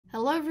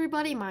Hello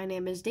everybody, my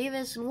name is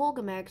Davis and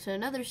welcome back to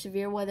another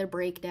severe weather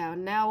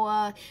breakdown.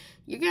 Now,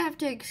 you're gonna have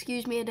to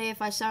excuse me today if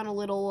I sound a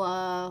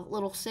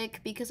little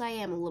sick, because I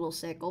am a little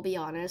sick, I'll be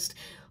honest.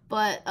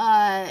 But,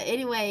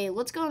 anyway,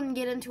 let's go and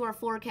get into our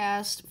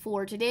forecast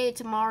for today,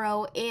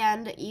 tomorrow,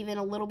 and even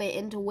a little bit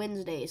into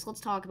Wednesday. So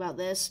let's talk about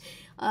this.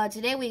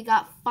 Today we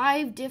got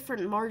 5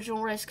 different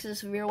marginal risks of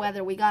severe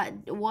weather. We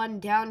got one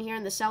down here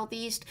in the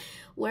southeast,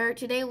 where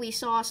today we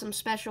saw some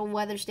special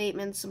weather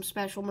statements, some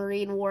special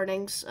marine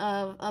warnings,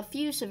 a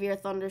few severe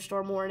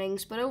thunderstorm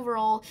warnings, but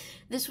overall,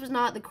 this was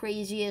not the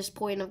craziest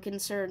point of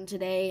concern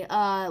today.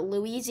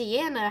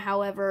 Louisiana,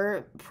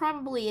 however,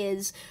 probably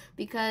is,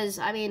 because,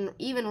 I mean,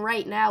 even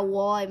right now,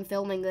 while I'm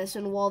filming this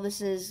and while this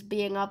is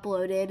being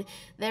uploaded,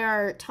 there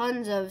are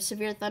tons of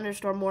severe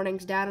thunderstorm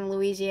warnings down in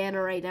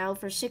Louisiana right now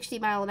for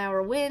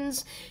 60-mile-an-hour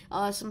winds,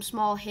 some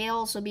small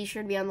hail, so be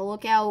sure to be on the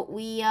lookout.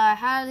 We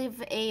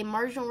have a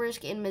marginal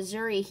risk in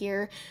Missouri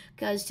here,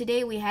 because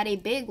today we had a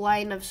big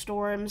line of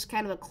storms,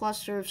 kind of a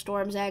cluster of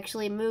storms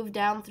actually, move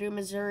down through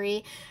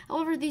Missouri.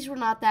 However, these were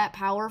not that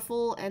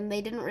powerful, and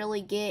they didn't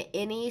really get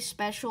any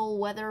special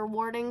weather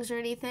warnings or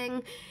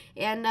anything,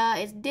 and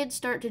it did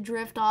start to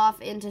drift off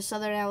into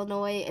southern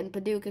Illinois and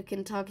Paducah,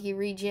 Kentucky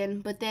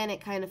region, but then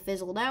it kind of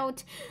fizzled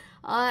out.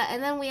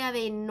 And then we have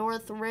a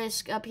north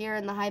risk up here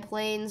in the high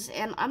plains,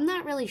 and I'm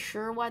not really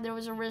sure why there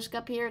was a risk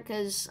up here,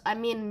 because, I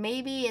mean,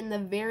 maybe in the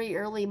very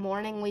early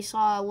morning we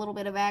saw a little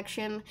bit of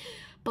action,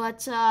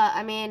 but,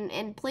 I mean,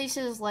 in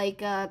places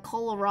like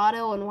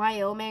Colorado and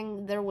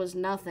Wyoming, there was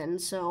nothing,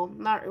 so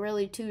not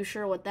really too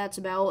sure what that's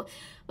about.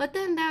 But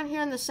then down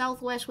here in the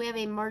southwest, we have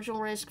a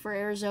marginal risk for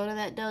Arizona.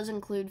 That does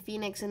include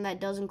Phoenix, and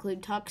that does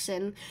include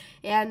Tucson.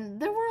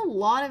 And there were a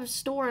lot of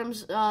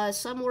storms.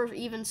 Some were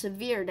even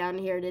severe down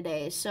here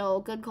today, so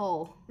good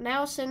call.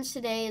 Now, since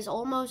today is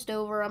almost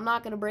over, I'm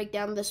not going to break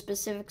down the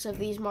specifics of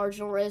these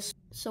marginal risks,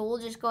 so we'll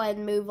just go ahead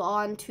and move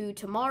on to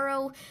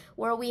tomorrow,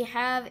 where we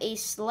have a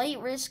slight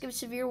risk of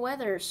severe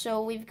weather.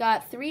 So we've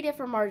got 3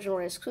 different marginal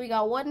risks. We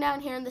got one down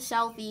here in the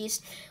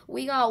southeast,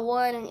 we got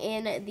one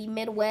in the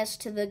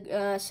Midwest to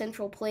the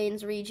Central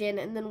Plains region,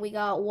 and then we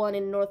got one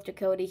in North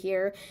Dakota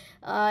here,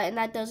 and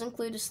that does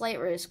include a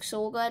slight risk,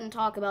 so we'll go ahead and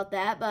talk about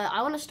that. But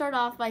I want to start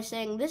off by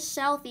saying this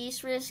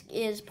southeast risk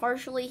is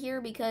partially here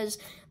because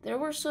there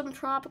were some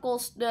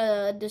tropical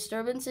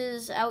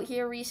disturbances out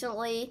here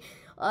recently.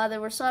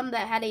 There were some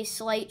that had a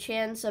slight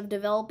chance of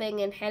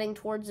developing and heading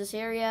towards this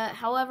area.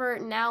 However,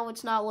 now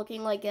it's not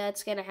looking like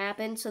that's going to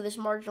happen, so this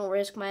marginal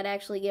risk might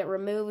actually get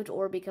removed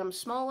or become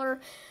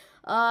smaller.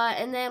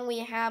 And then we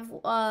have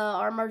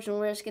our marginal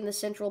risk in the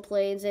Central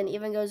Plains, and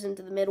even goes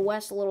into the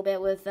Midwest a little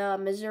bit with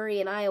Missouri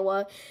and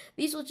Iowa.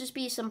 These will just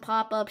be some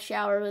pop-up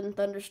shower and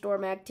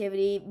thunderstorm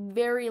activity.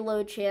 Very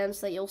low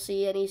chance that you'll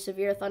see any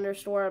severe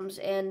thunderstorms,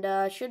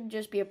 and should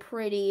just be a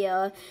pretty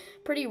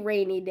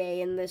rainy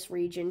day in this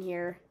region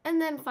here. And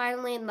then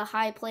finally, in the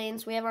High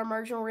Plains, we have our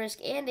marginal risk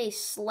and a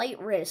slight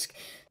risk.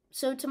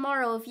 So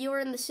tomorrow, if you are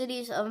in the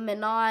cities of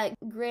Minot,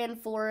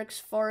 Grand Forks,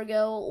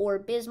 Fargo, or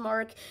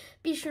Bismarck,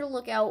 be sure to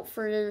look out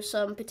for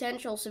some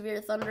potential severe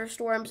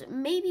thunderstorms,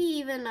 maybe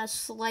even a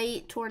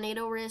slight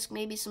tornado risk,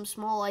 maybe some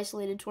small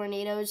isolated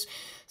tornadoes.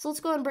 So let's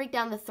go and break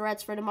down the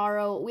threats for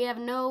tomorrow. We have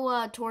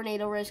no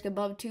tornado risk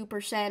above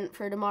 2%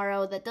 for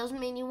tomorrow. That doesn't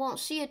mean you won't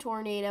see a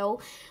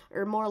tornado,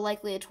 or more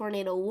likely a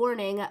tornado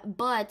warning,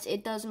 but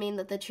it does mean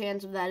that the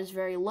chance of that is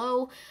very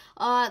low.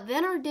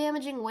 Then our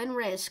damaging wind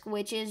risk,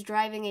 which is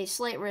driving a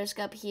slight risk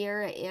up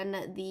here in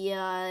the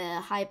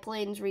High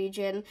Plains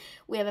region.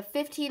 We have a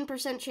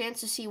 15%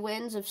 chance to see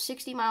winds of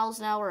 60 miles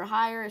an hour or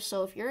higher,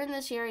 so if you're in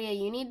this area,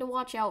 you need to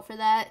watch out for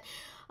that.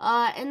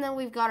 And then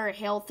we've got our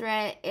hail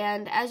threat,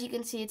 and as you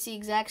can see, it's the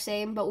exact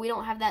same, but we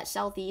don't have that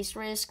southeast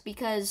risk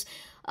because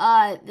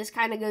this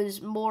kind of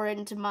goes more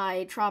into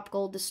my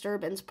tropical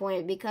disturbance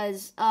point,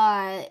 because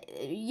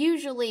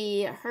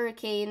usually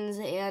hurricanes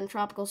and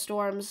tropical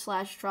storms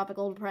 /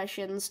 tropical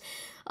depressions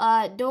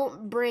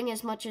don't bring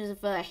as much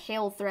of a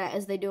hail threat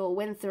as they do a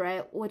wind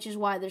threat, which is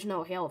why there's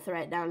no hail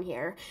threat down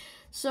here.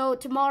 So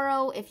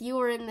tomorrow, if you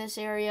are in this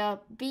area,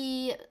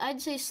 I'd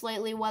say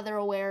slightly weather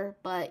aware,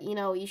 but, you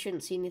know, you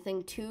shouldn't see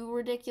anything too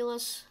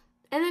ridiculous.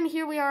 And then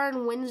here we are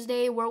on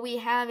Wednesday, where we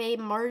have a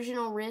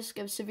marginal risk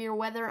of severe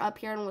weather up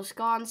here in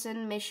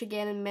Wisconsin,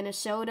 Michigan, and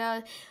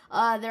Minnesota.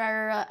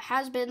 There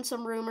has been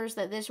some rumors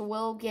that this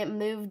will get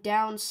moved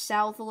down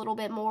south a little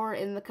bit more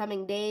in the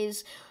coming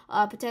days,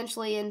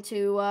 potentially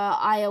into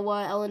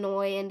Iowa,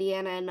 Illinois,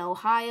 Indiana, and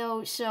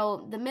Ohio.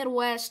 So the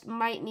Midwest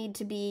might need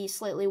to be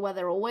slightly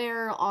weather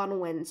aware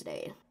on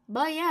Wednesday.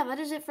 But yeah, that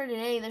is it for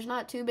today. There's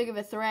not too big of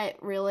a threat,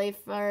 really,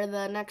 for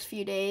the next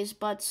few days,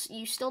 but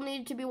you still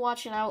need to be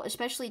watching out,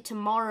 especially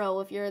tomorrow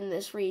if you're in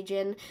this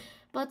region.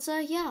 But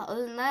yeah,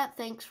 other than that,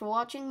 thanks for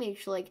watching. Make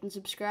sure to like and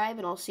subscribe,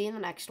 and I'll see you in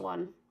the next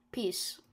one. Peace.